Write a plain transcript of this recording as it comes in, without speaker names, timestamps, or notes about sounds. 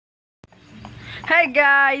Hey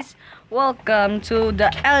guys, welcome to the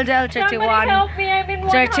LDL31 help me, I'm in one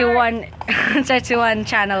 31 31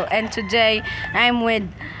 channel, and today I'm with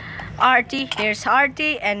Artie. Here's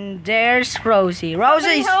Artie and there's Rosie.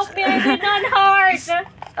 Rosie's help me, I'm in one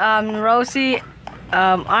heart. Rosie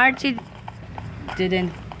Artie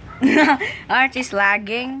didn't Artie's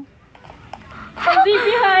lagging. Is he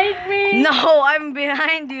behind me? No, I'm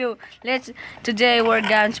behind you. Today we're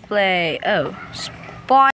going to play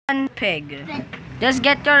Spawn Pig. Just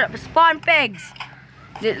get your Spawn Pigs.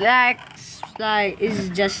 Like is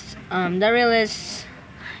just the real is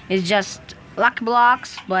just Lucky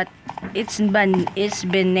Blocks, but it's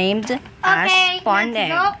been named as Spawn Egg.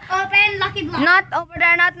 Go open Lucky Block. Not over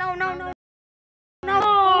there,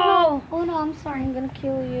 no. Oh no, I'm sorry, I'm gonna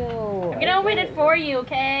kill you. I'm gonna open it for you,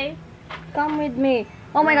 okay? Come with me.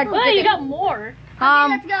 Oh my god. Oh, you got more.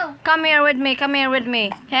 Let's go. Come here with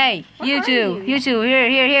me. Hey, you two.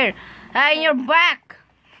 Here. Hey, in your back.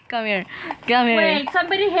 Come here. Wait,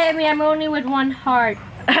 somebody hit me. I'm only with one heart.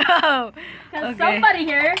 Oh, Because okay. somebody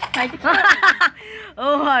here tried to kill me.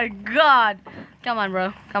 Oh my god. Come on,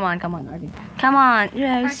 bro. Come on, Artie. Come on,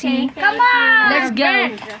 Rosie. Come on. Let's go.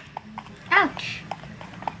 Revenge. Ouch.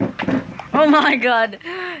 Oh my god.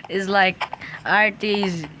 It's like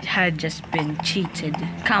Artie's had just been cheated.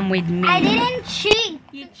 Come with me. I didn't cheat.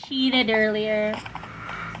 You cheated earlier.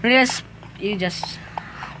 You just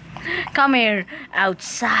come here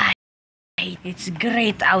outside. It's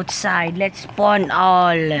great outside. Let's spawn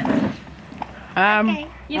all. Okay.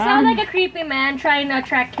 You sound like a creepy man trying to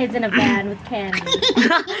attract kids in a van with candy.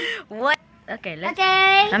 What? Okay,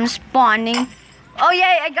 Okay. I'm spawning. Oh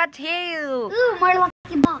yeah, I got healed. Ooh, more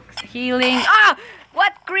Lucky Blocks. Healing. Ah!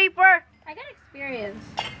 What creeper? I got experience.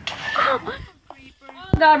 Oh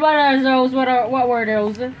God, what are those? What were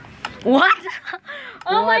those? What?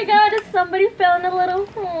 Oh my What? God! Somebody fell in a little.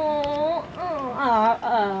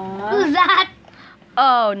 Who's that?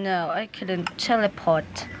 Oh no, I couldn't teleport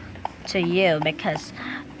to you because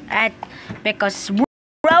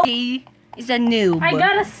Rosie is a noob. I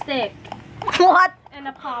got a stick What? and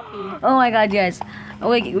a poppy. Oh my god, yes.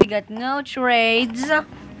 We got no trades,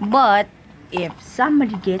 but if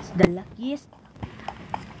somebody gets the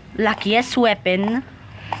luckiest weapon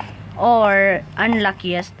or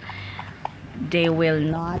unluckiest, they will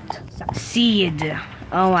not succeed.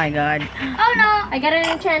 Oh my god. Oh no. I got an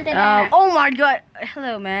enchanted axe. Oh my god.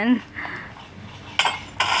 Hello, man.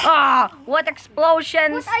 Ah, what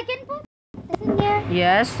explosions? What I can put this in here?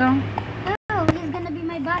 Yes. Oh, he's gonna be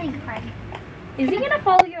my bodyguard. Is he gonna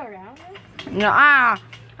follow you around? No,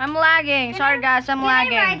 I'm lagging. Sorry guys, I'm Can I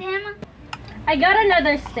ride lagging. him? I got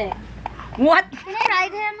another stick. What? Can I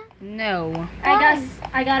ride him? No.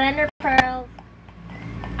 I got ender pearls.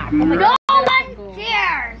 No one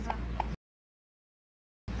cares.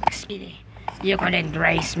 You couldn't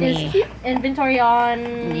race Is me. inventory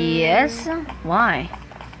on? Yes? Why?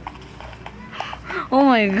 Oh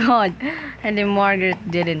my god. And then Margaret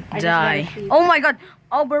didn't I just die. wanna see. Oh my god.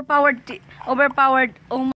 Overpowered.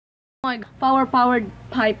 Oh my god. Powered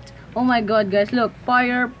piped. Oh my god, guys. Look.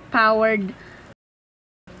 Fire powered.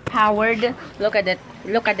 Look at it.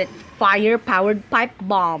 Fire powered pipe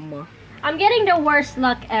bomb. I'm getting the worst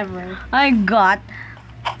luck ever. I got.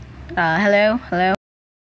 Hello?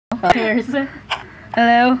 Cheers.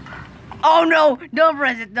 Hello? Oh no! Don't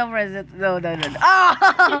press it. No. Ah!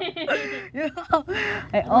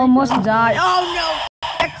 I almost died. Oh no!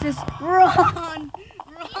 Texas, run!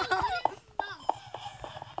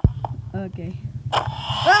 Okay.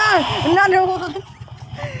 Ah! Another one!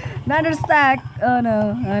 Another stack. Oh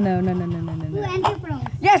no. Ooh, enter pearls.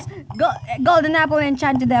 Yes! Golden apple,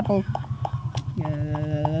 enchanted apple.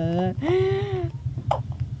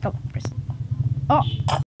 Don't press.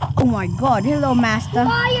 Oh my god. Hello, master.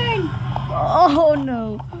 Iron. Oh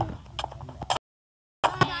no.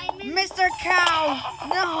 Diamond. Mr. Cow!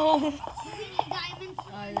 No! We need diamonds.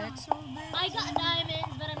 I got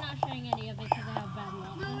diamonds, but I'm not showing any of it because I have bad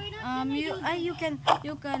luck. No, we're not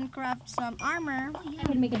You can craft some armor. I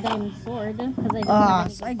could make a diamond sword because I don't have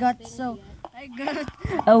any. So I got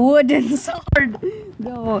a wooden sword.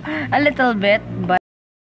 No, a little bit, but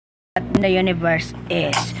the universe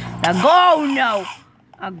is a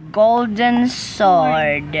golden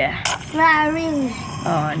sword. Yeah, really.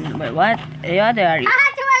 Oh, wait, what? Yeah, there are you.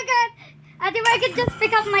 Ate Margaret just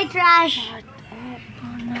pick up my trash.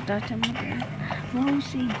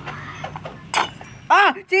 Rosie.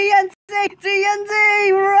 Ah! TNC!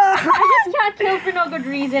 Run! I just got killed for no good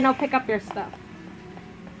reason. I'll pick up your stuff.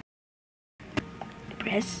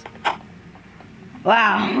 Press.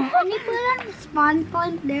 Wow. Can you put a spawn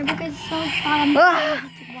point there because it's so fun Ah.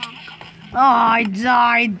 to walk? Oh, I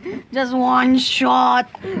died. Just one shot.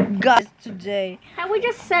 Guys, today. Can we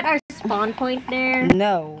just set our spawn point there?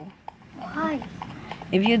 No. Why?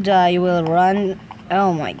 If you die, you will run.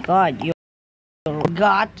 Oh my god, you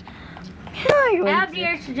got. I have the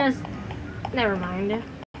urge to just. Never mind.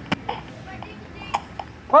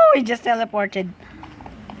 Oh, he just teleported.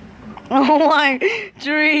 Oh my,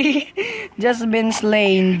 tree just been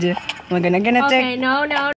slain. We're gonna Okay, take. no.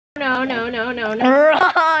 Run!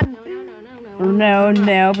 No.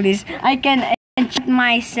 No, please. I can enchant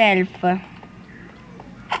myself. I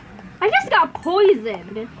just got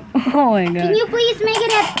poisoned. Oh my Can god. you please make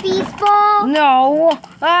it at peaceful? No,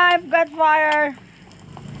 I've got fire.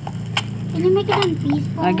 Can you make it on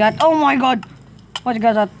peaceful? I got. Oh my god. What you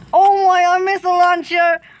got that? Oh my, a missile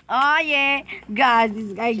launcher. Ah yeah, guys,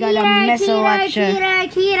 I got a missile launcher.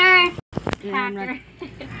 Cheater. Hacker.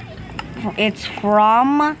 It's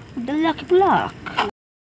from the Lucky Block.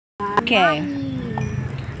 Okay.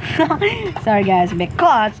 Sorry guys,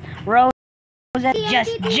 because Rose is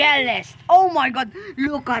just jealous. Oh my god,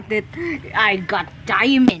 look at it. I got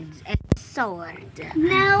diamonds and sword.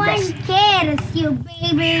 No one cares, you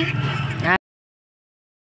baby.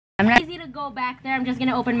 I'm not. Easy to go back there. I'm just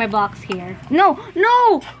gonna open my box here. No.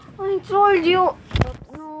 I told you.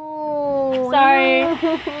 No. Sorry.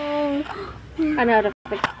 I'm out of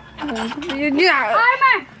it. Yeah.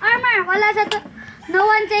 Armor. Wala sa to. No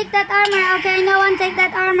one take that armor. Okay, no one take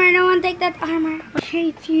that armor. No one take that armor. I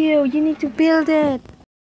hate you. You need to build it.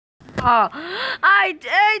 Oh, I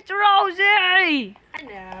hate Rosie. I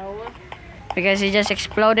know. Because he just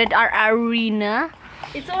exploded our arena.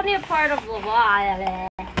 It's only a part of the wall.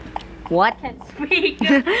 What? Can't speak.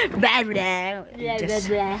 Blah, blah. Just-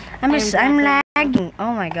 Blah. I'm lagging.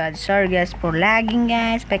 Oh my god. Sorry guys for lagging,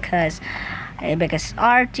 guys, because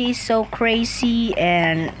RT is so crazy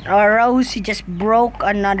and Rosie just broke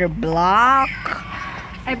another block.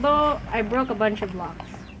 I broke a bunch of blocks.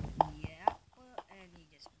 Yeah, and he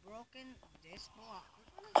just broken this block.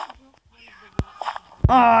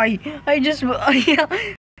 I just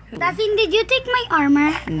Dasin, did you take my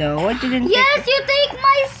armor? no, I didn't. Yes, you take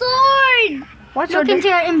my sword. What's Look your into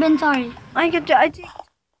your inventory. I take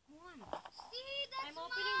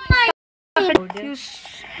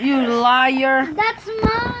you liar. That's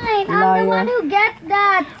mine. I'm Liar. the one who get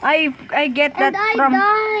that. I get that And I from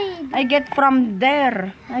died. I get from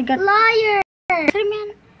there. I got Liar.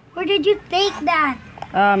 Man, where did you take that?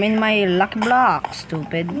 in my lucky block,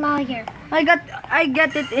 stupid. Liar. I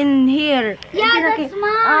get it in here. Yeah, It's that's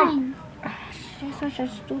mine. You're such a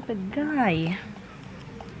stupid guy.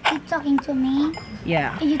 You talking to me?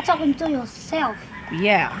 Yeah. You talking to yourself?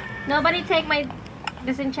 Yeah. Nobody take my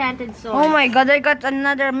disenchanted sword. Oh my god, I got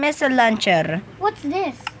another missile launcher. What's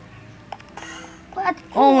this? What?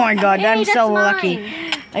 Oh my god, Hey, I'm that's so mine. lucky.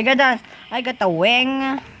 I got a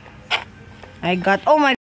wing. I got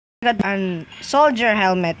an soldier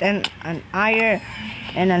helmet and an iron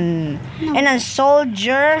and a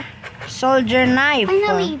soldier knife.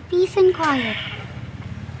 Finally, peace and quiet.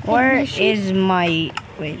 Where Ignition. is my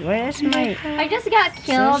where is my I just got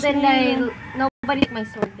killed and nobody took my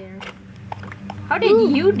sword there. How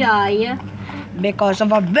did you die? because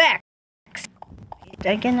of a Vex.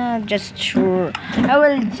 I cannot just sure. I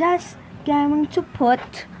will just going to put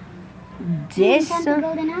this Enchanted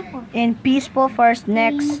golden apple. in peaceful first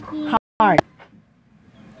next heart.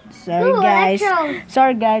 Sorry Ooh, guys. electros.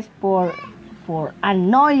 Sorry guys for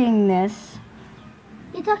annoyingness.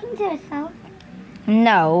 You talking to yourself?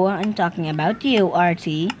 No, I'm talking about you,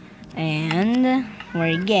 RT. And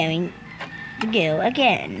we're going to go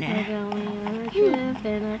again.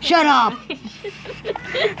 Shut up!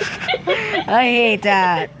 I hate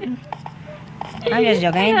that. I'm just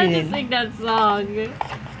joking. I I had to didn't. sing that song.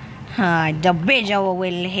 The video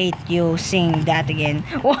will hate you sing that again.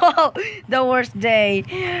 Whoa, the worst day.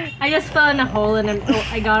 I just fell in a hole and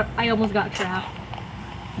I almost got trapped.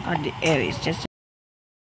 God, it's just.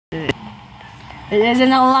 It is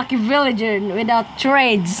an unlucky villager without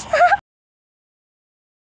trades.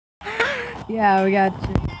 Yeah, we got.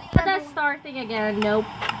 But that's starting again. Nope.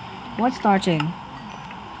 What's starting?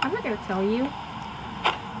 I'm not gonna tell you.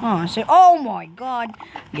 Oh, so oh my God!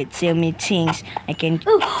 Get so many things. I can.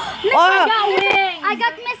 Ooh, Oh! I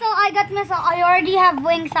got missile. I already have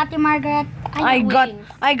wings, Ate Margaret. I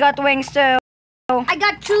got wings too. I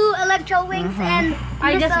got 2 electro wings and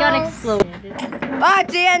I just got missiles. exploded. Ah,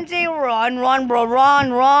 TNT! Run, bro,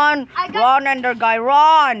 run! I got- Run, Ender guy,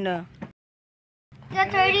 run!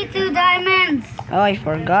 Got 32 diamonds. Oh, I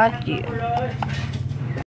forgot you.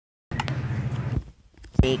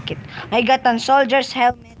 Take it. I got a soldier's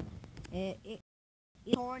helmet. It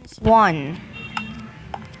horns 1.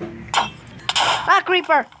 Ah,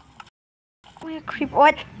 creeper! Wait, a creeper.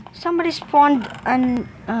 What? Somebody spawned an.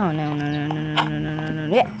 Oh no no no no no no no no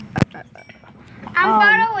no! Yeah. I'm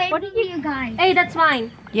far away what from did you guys. Hey, that's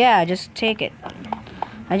mine. Yeah, just take it.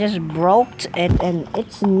 I just broke it and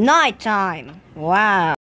it's nighttime.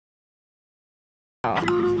 Wow.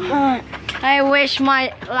 I wish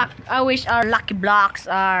our lucky blocks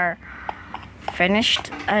are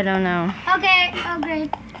finished. I don't know. Okay, oh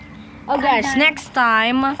great. Oh guys, done. next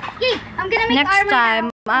time Yay, I'm gonna make next armor time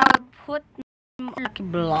now. I'll put lucky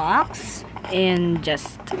blocks in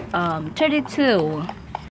just 32.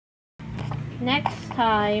 Next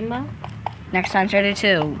time,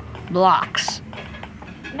 32 blocks.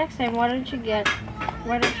 why don't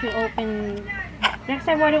you open, next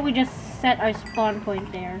time, why don't we just set our spawn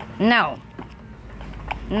point there? No,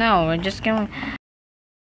 we're just gonna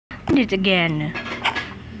do it again.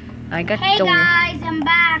 I got Hey guys, I'm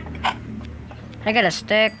back. I got a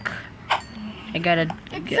stick. I got a.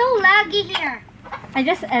 It's so laggy here. I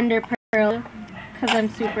just ender pearl because I'm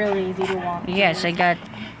super lazy to walk. Yes, I got.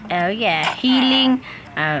 Oh yeah, healing,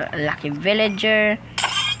 a lucky villager,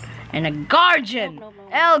 and a guardian. No.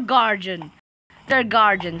 El guardian. Elder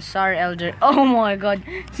guardian. Sorry, elder. Oh my God,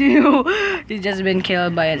 you just been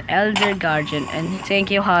killed by an elder guardian. And thank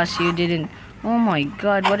you, Haas. You didn't. Oh my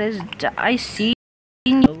God, what is that? I see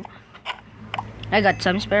you. I got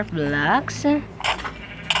some spare blocks.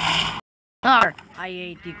 I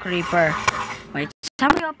hate you, creeper. Wait,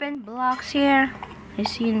 somebody open blocks here. I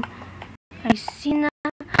seen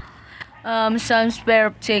some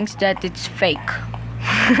spare things that it's fake.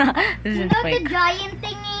 This You isn't know fake. the giant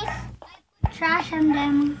thingies? I put trash on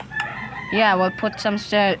them. Yeah, we'll put some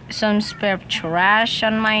spare trash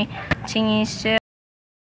on my thingies too.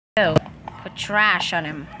 Put trash on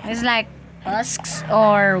him. It's like husks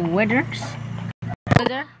or withers.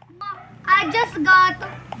 Wither? I just got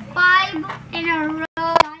 5 in a row.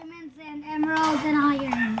 Diamonds and emeralds and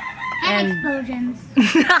iron. And explosions.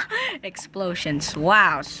 Explosions.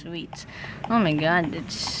 Wow, sweet. Oh my God,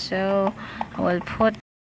 it's so. I will put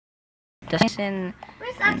this in.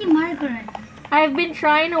 Where's Auntie Margaret? I've been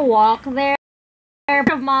trying to walk there,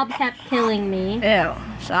 but mobs kept killing me. Ew,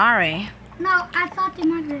 sorry. No, I thought Auntie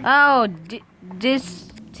Margaret. Oh, this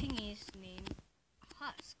thing is named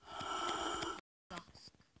Husk.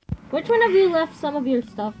 Which one of you left some of your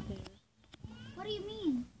stuff there? What do you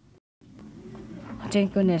mean?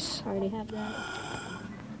 Thank goodness. I already have that.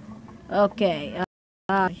 Okay,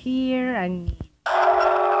 here I need.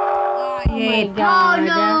 Oh my Hate- God. Oh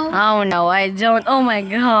no. Oh no, I don't. Oh my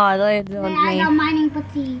God, I don't Then I got need. mining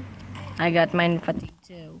fatigue. I got mine fatigue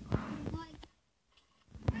too.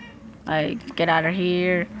 I get out of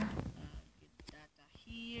here. Get out of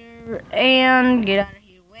here and get out of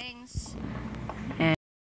here, wings. And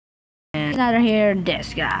get out of here,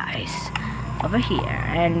 this guys over here,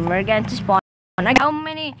 and we're going to spawn. How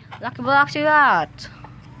many lucky blocks you got,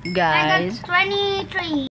 guys? I got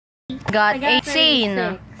 23. Got I got 18.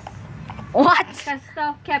 36. What? Because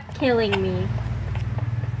stuff kept killing me.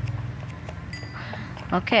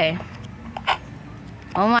 Okay.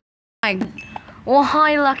 Oh my. Oh,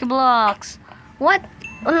 hi, lucky blocks. What?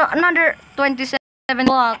 Another 27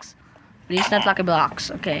 blocks. Please, not lucky blocks.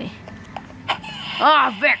 Okay.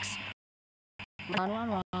 Ah, Vex.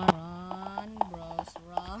 Run, bros,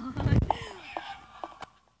 run.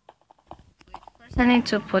 First, I need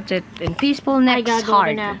to put it in peaceful. I Next, got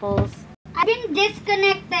hard. golden apples. I've been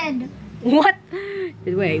disconnected. What?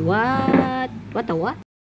 Wait, what? What the what?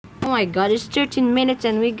 Oh my God! It's 13 minutes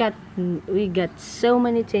and we got so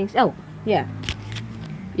many things. Oh yeah,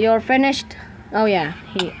 you're finished. Oh yeah,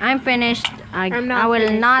 I'm finished. I'm not I will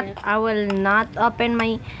finished not. yet. I will not open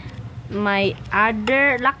my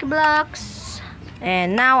other lucky blocks.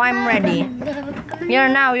 And now I'm ready.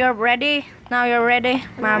 You're ready. Now you're ready.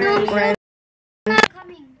 I'm ready. Not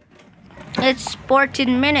coming. It's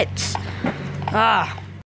 14 minutes. Ah.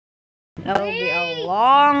 That will be a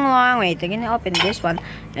long wait. I'm gonna open this one.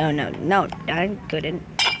 No, I couldn't.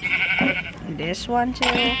 This one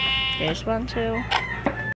too. This one too.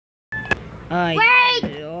 Wait!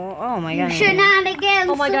 Oh my God.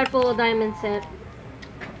 Shenanigans. Oh my God, full diamond set.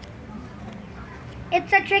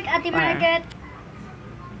 It's a trick, Auntie Margaret.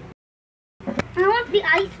 I want the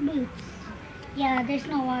ice boots. Yeah, there's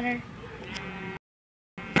no water.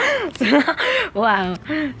 Wow.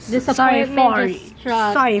 Disappointment just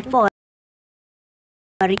struck. Sorry for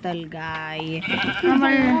little guy. You're a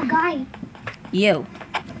little guy. You.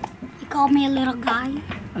 You called me a little guy.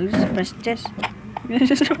 I'll just press this.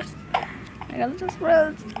 I'll just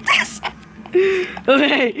press this.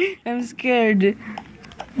 Okay, I'm scared.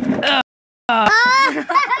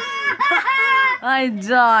 I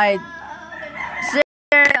died.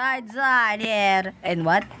 outside here. And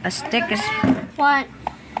what? A stick is. What?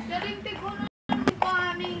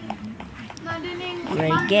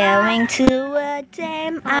 We're going to a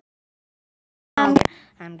dam.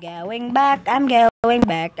 I'm going back. I'm going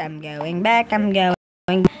back. I'm going back. I'm going.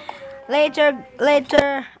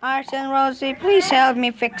 Later, Art and Rosie, please help me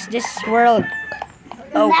fix this world.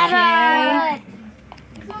 Okay.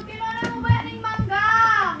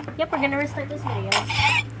 Yep, we're gonna restart this video.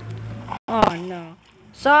 Oh no.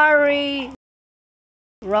 Sorry.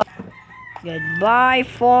 Goodbye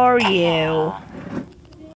for you.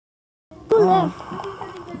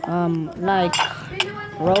 Like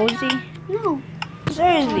Rosie? No.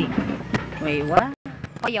 Seriously. Wait, what?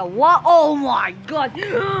 Oh yeah, what? Oh my god.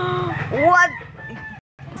 What?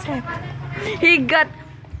 He got.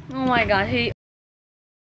 Oh my god, he.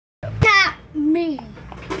 Tap me.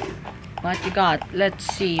 What you got? Let's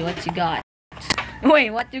see what you got.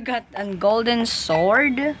 Wait, what you got? A golden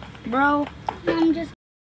sword, bro? I'm just.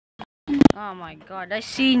 Oh my god, I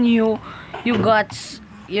seen you. You got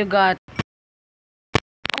a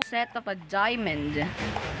set of a diamond.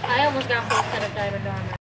 I almost got full set of diamond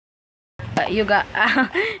armor. You got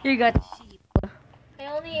you got sheep. The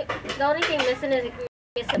only thing missing is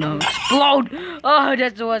No, explode! Oh,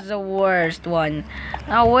 that was the worst one.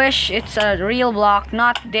 I wish it's a real block,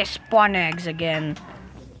 not this spawn eggs again.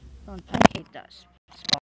 I hate that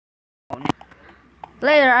spawn.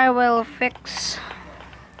 Later, I will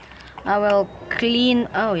clean.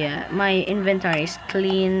 Oh yeah, my inventory is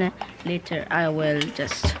clean. Later, I will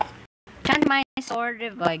just enchant my sword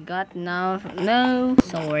if I got no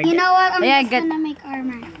sword. You know what? I'm Yeah, just gonna make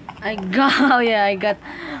armor. I got. Oh yeah, I got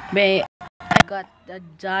the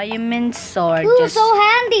diamond sword. Ooh, just so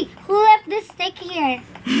handy. Who left this stick here?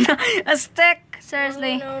 a stick.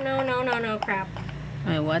 Seriously. No, crap.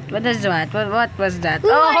 Wait, what? What is that? What was that? Who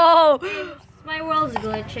Oh! My world's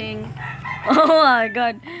glitching. Oh my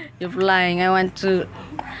god! You're flying. I want to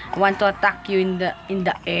attack you in the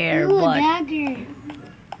air, Ooh, but dagger.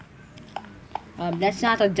 that's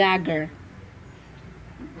not a dagger.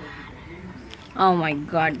 Oh my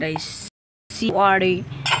god! I see already.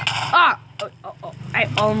 Ah! Oh, I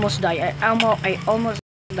almost died. I almost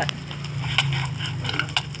died.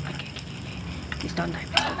 Okay. Please don't die.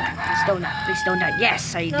 Please don't die.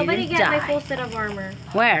 Yes, I Nobody didn't get die. my full set of armor.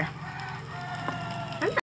 Where?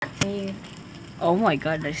 See. Oh my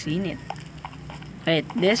god, I seen it. Wait,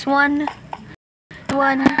 this one?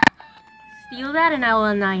 Steal that and I will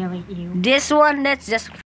annihilate you. This one, that's just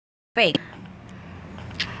fake.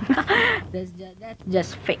 that's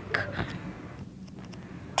just fake.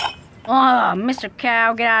 Oh, Mr.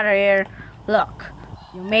 Cow, get out of here. Look,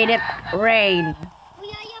 you made it rain. Oh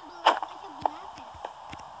yeah, but I can block it.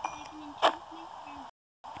 I can enchant my friend.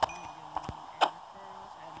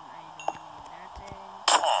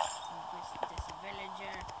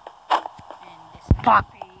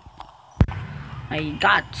 Poppy. I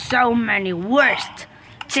got so many worst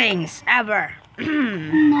things ever.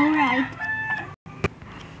 No, right.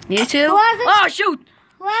 You too? Who has a- Oh, shoot!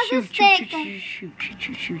 Who has a Shoot, stick? shoot.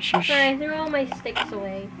 Sorry, I threw all my sticks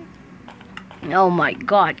away. Oh my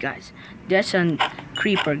god, guys. That's a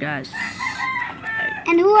creeper, guys.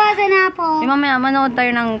 And who has an apple? Hey, mamaya, manood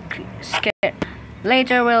tayo ng scare.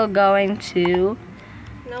 Later, we're going to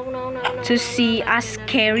see a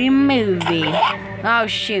scary movie. Oh,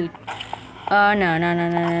 shoot. Oh, no.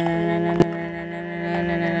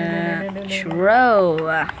 True.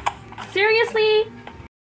 Seriously?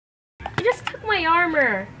 You just took my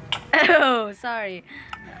armor. Oh, sorry.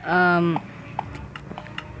 Oh,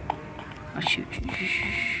 shoot.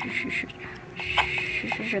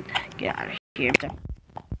 Get out of here.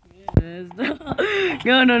 No.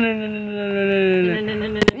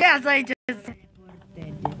 Yes, I just...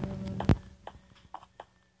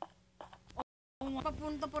 Oh,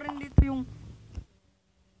 papunta pa rin dito yung...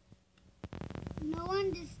 No one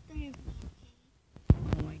disturb me,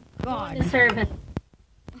 Oh my god. The servant.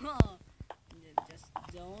 Just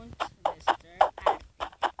don't disturb Artie.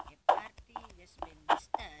 If Artie has been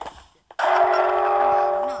disturbed,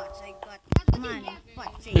 not, I got money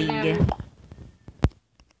fatigue.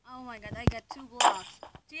 Oh my god, I got 2 blocks.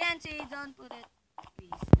 TNT, don't put it. Please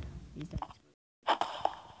don't put it.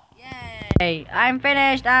 Yay! I'm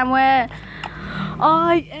finished. I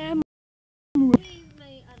am.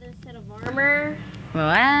 My other set of armor.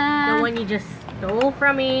 What? The one you just stole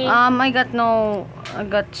from me. I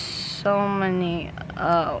got so many.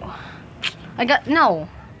 Oh. I got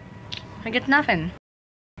nothing.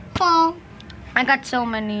 Oh. I got so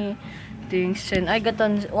many things, and I got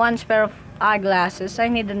one pair of eyeglasses.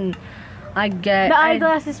 The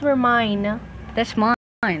eyeglasses were mine. That's mine.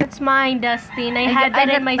 It's mine, Dustin. I had that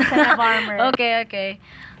in my set of armor. Okay.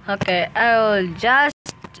 I will just.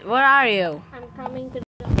 Where are you? I'm coming to.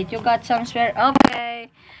 You got some spare.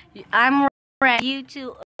 Okay. I'm ready. You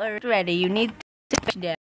two are ready. You need to push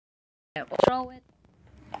them. Throw it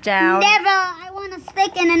down. Never. I want a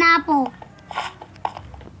steak and an apple.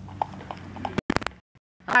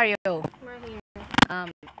 Are you? Right here.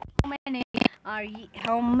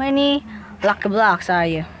 How many lucky blocks are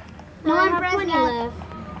you? No, I I'm have pressing 20 left. left.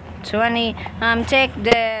 20.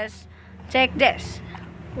 Take this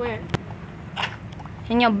Where?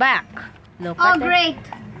 in your back. Look Oh, at it. great.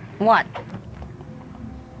 What?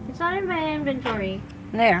 It's not in my inventory.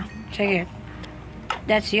 There. Take it.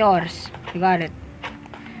 That's yours. You got it.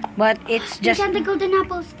 But it's You just. got the golden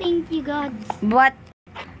apples. Thank you, God. But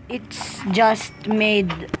it's just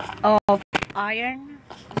made of iron.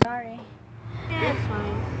 Sorry. That's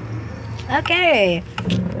fine. Okay,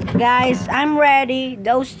 guys, I'm ready.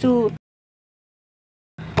 Those two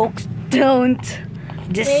folks don't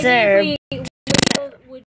deserve. Maybe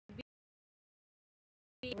would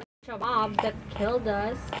be a mob that killed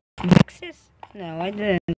us. Boxes? No, I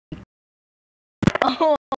didn't.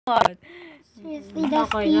 Oh, what? Seriously, Okay,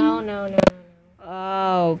 Dustin. no.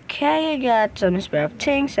 Okay, I got some spare of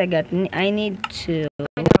things. I need to.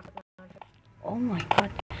 Oh my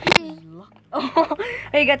God. Oh,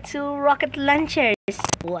 I got 2 rocket launchers.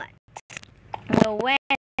 What? So when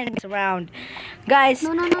it's around, guys,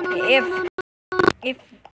 No. if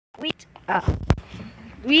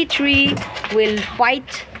we three will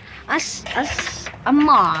fight as a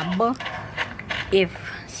mob, if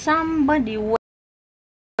somebody win,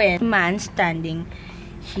 man standing,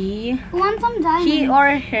 he Who wants some diamonds?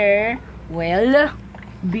 or her will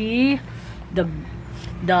be the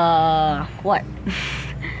what?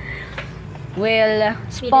 will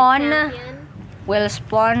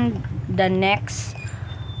spawn the next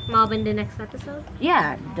Mob in the next episode.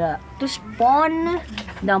 to spawn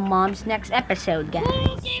the mom's next episode, guys.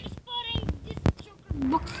 Who keeps putting this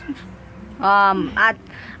chocolate box? At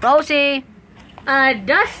Rosie.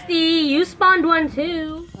 Dusty, you spawned one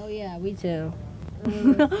too. Oh yeah, we too.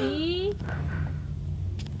 See?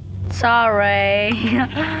 Sorry.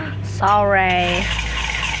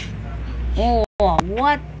 Oh,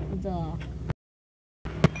 what the?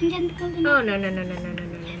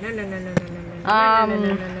 Oh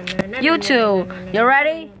no. You two, you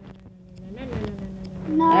ready?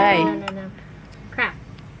 No. Hey. No. Crap.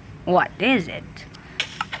 What is it?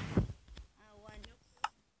 I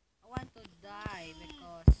want to die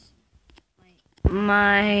because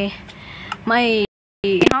my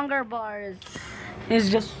hunger bar is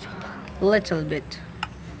just a little bit.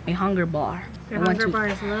 My hunger bar. Your I want hunger to- bar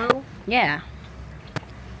is low. Yeah.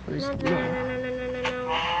 No.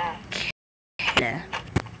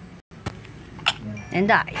 And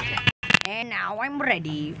died. And now I'm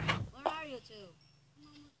ready. Where are you two?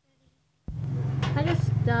 I just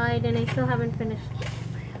died and I still haven't finished.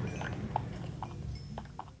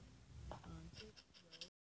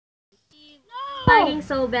 Fighting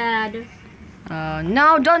so bad.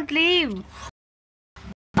 No, don't leave.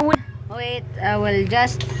 Wait, I will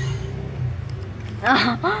just.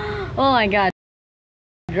 Oh my God.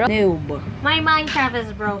 Noob. My Minecraft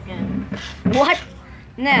is broken. What?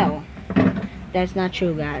 No. That's not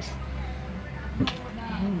true, guys.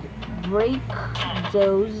 Break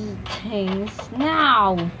those things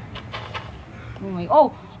now. Oh my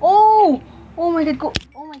God, go.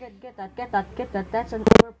 Oh my God, get that. That's an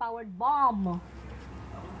overpowered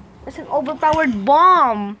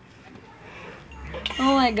bomb.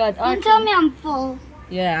 Oh my God. Don't tell me I'm full.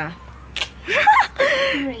 Yeah.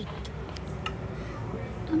 Great.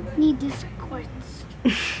 Don't need this quartz.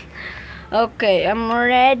 Okay, I'm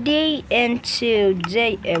ready. And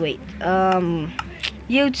today, wait.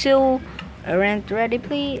 You two aren't ready.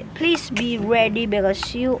 Please be ready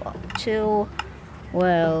because you two.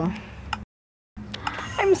 Well,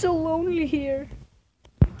 I'm so lonely here.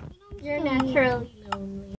 You're naturally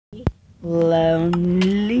lonely.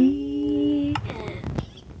 Lonely.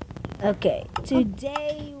 Okay,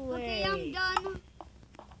 today we're. Okay, I'm done.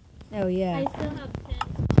 Oh yeah. I still have 10.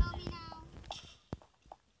 Tell me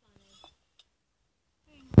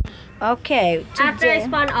now. Okay. After I Today.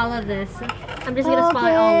 spawn all of this, I'm just gonna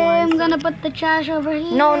spawn all I'm ones. gonna put the trash over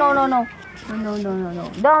here. No.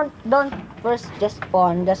 Don't first just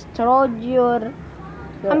spawn. Just throw your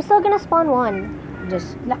I'm still gonna spawn one.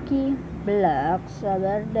 just lucky blocks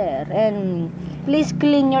over there. And please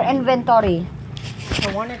clean your inventory.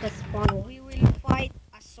 I wanted to spawn one. We will fight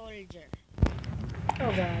a soldier.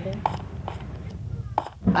 Oh god.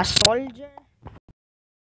 A soldier?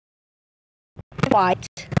 Fight.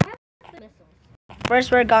 The missiles. first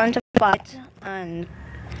we're going to fight and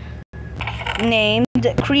named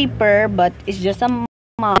Creeper, but it's just a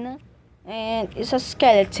man, and it's a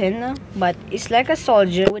skeleton, but it's like a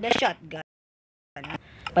soldier with a shotgun.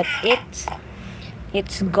 But it's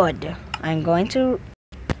good. I'm going to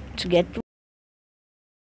get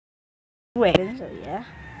ready. So yeah,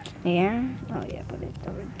 here. Oh yeah, put it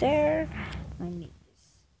over there. I need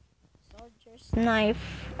this soldier's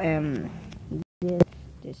knife.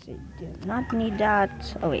 This I do not need that.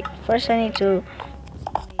 Oh wait, first I need to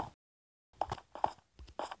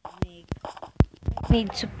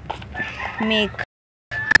make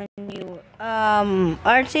a new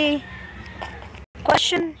RT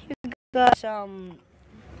question. You got some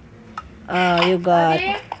you got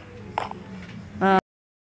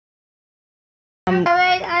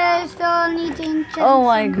Wait, I still need to enchant. oh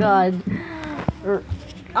my god,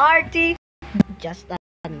 RT just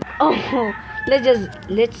oh let's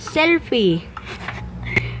selfie.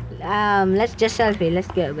 Let's just selfie. Let's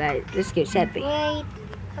go, guys. Let's go selfie. Wait,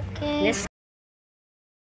 okay. Let's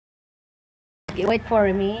wait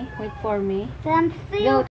for me. Wait for me.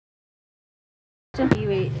 Go.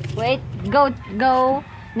 Wait. Go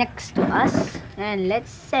next to us and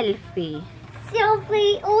let's selfie.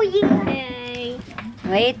 Selfie. Oh yeah. Okay.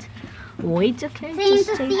 Wait. Okay. Same Just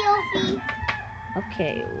to say- selfie.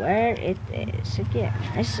 Okay, where it is again?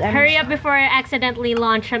 Hurry up before I accidentally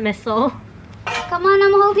launch a missile. Come on,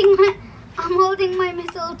 I'm holding my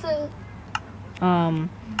missile too.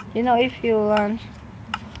 You know, if you want,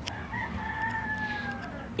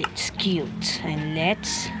 it's cute, and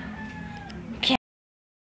let's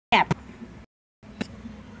cap.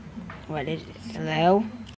 What is it? Hello.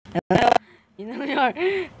 You know,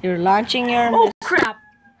 you're launching your. Oh crap!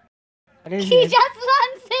 What is He it? just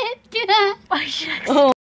wants it. My shucks.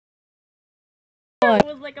 Oh. It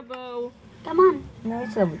was like a bow. Come on. No,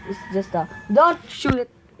 it's just a. Don't shoot it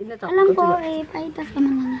in the top. Alam Go to ko, the- paitas ka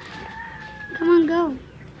man lang. Come on, go.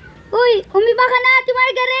 Uy, umiba ka na, Ate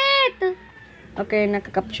Margaret! Okay,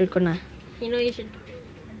 nakaka-capture ko na. You know you should.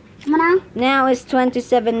 Come on. Now it's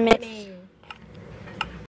 27 minutes.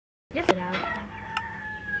 Get it out.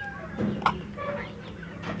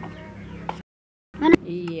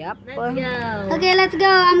 Yep. Let's go. Okay, let's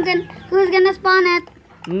go. Who's gonna spawn it?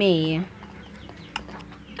 Me.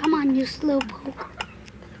 Come on, you slowpoke.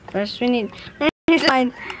 First we need.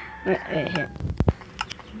 Fine. Here.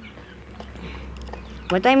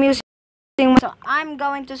 What I'm using. So I'm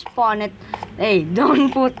going to spawn it. Hey,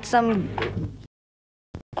 don't put some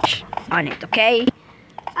on it, okay?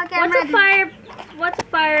 Okay, I'm ready. What's a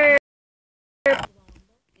fire?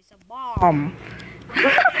 It's a bomb.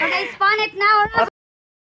 Okay, spawn it now.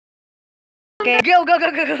 Okay, go.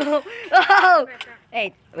 Oh!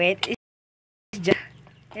 Hey, wait.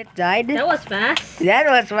 It died. That was fast. That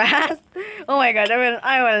was fast. Oh my god,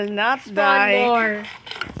 I will not Spawn die. more.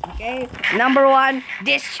 Okay, number 1,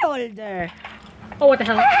 this shoulder. Oh, what the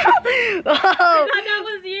hell? I Oh, thought that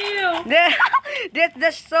was you. that's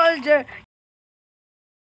the soldier.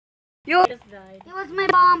 You. Just died. It was my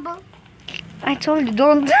bomb. I told you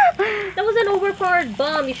don't. That was an overpowered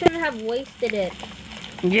bomb. You shouldn't have wasted it.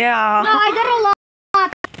 Yeah. No, I got a lot.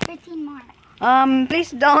 13 more.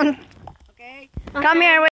 Please don't. Okay. Come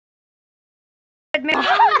here with me.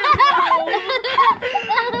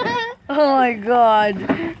 Oh my god.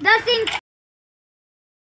 The thing.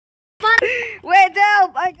 Wait,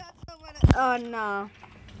 help! I got someone. Oh no.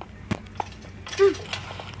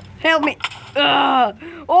 Help me.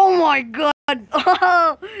 Oh my god.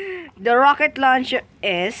 Oh, the rocket launcher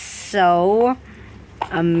is so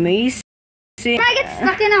amazing. I get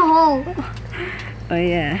stuck in a hole. Oh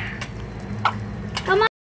yeah. Come on.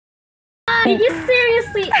 Did you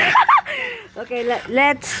seriously? Okay,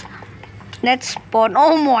 let's spawn.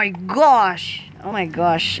 Oh my gosh.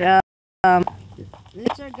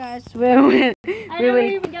 Later, guys, I we never will.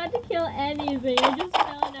 even got to kill anything. I just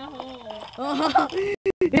fell in a hole. Oh,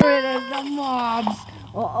 here is the mobs.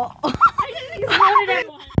 Oh. I just exploded at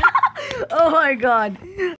once. Oh my god.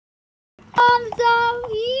 I'm so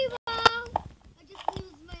evil. I just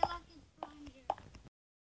used my lucky plunger.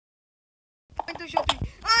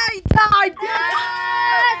 I died.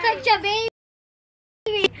 Such a baby.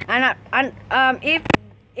 And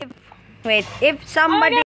if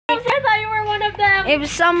somebody I thought you were one of them. if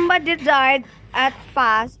somebody died at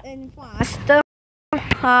fast, he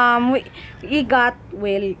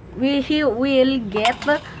will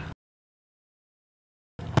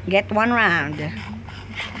get one round.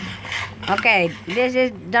 Okay, this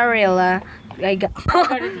is the real. I got.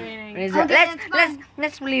 God, it's raining.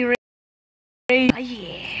 Let's play. Oh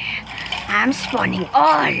yeah, I'm spawning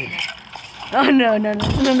all. Oh no!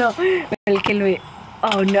 Will kill me.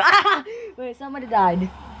 Oh no! Wait, somebody died.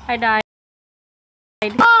 I died.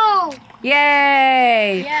 Oh!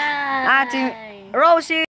 Yay! Yeah. Ate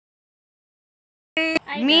Rosie,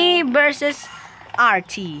 me versus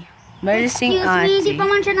RT. Versus Excuse me, di pa RT.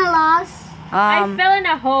 man siya na-lost. I fell in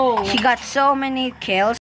a hole. He got so many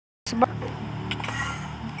kills.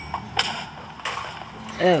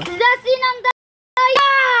 Oh. Zasin ang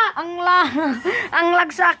daya! Ang lag. Ang lag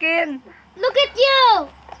sa akin. Look at you!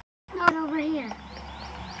 Not over here.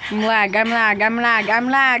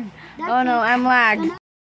 I'm lag. Oh no, I'm lag.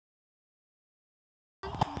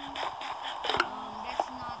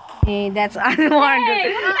 Hey, that's unwarned.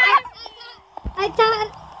 Hey! I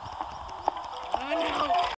thought...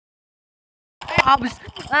 Mobs.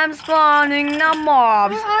 I'm spawning the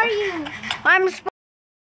mobs. Where are you? I'm spawning.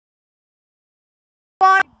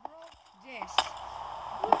 This.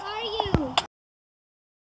 Where are you?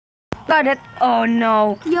 Got it. Oh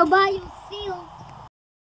no. Yo, by your seal.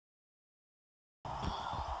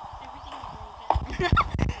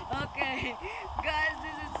 Okay, guys,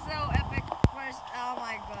 this is so epic. First, oh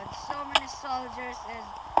my god, so many soldiers is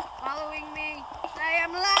following me. I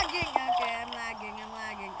am lagging. Okay, I'm lagging.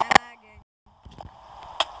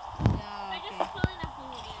 Yeah, okay. fell in a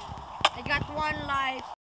hole again. I got one life.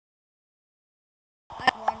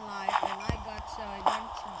 And I got so I want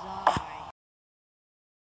to die.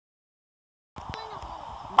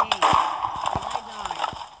 Me, and I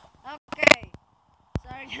died. Okay,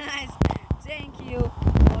 sorry guys. Thank you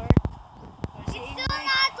for seeing Still my.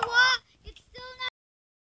 not what? It's still not...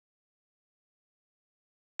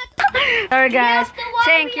 Sorry guys. have to worry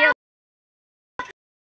Thank you.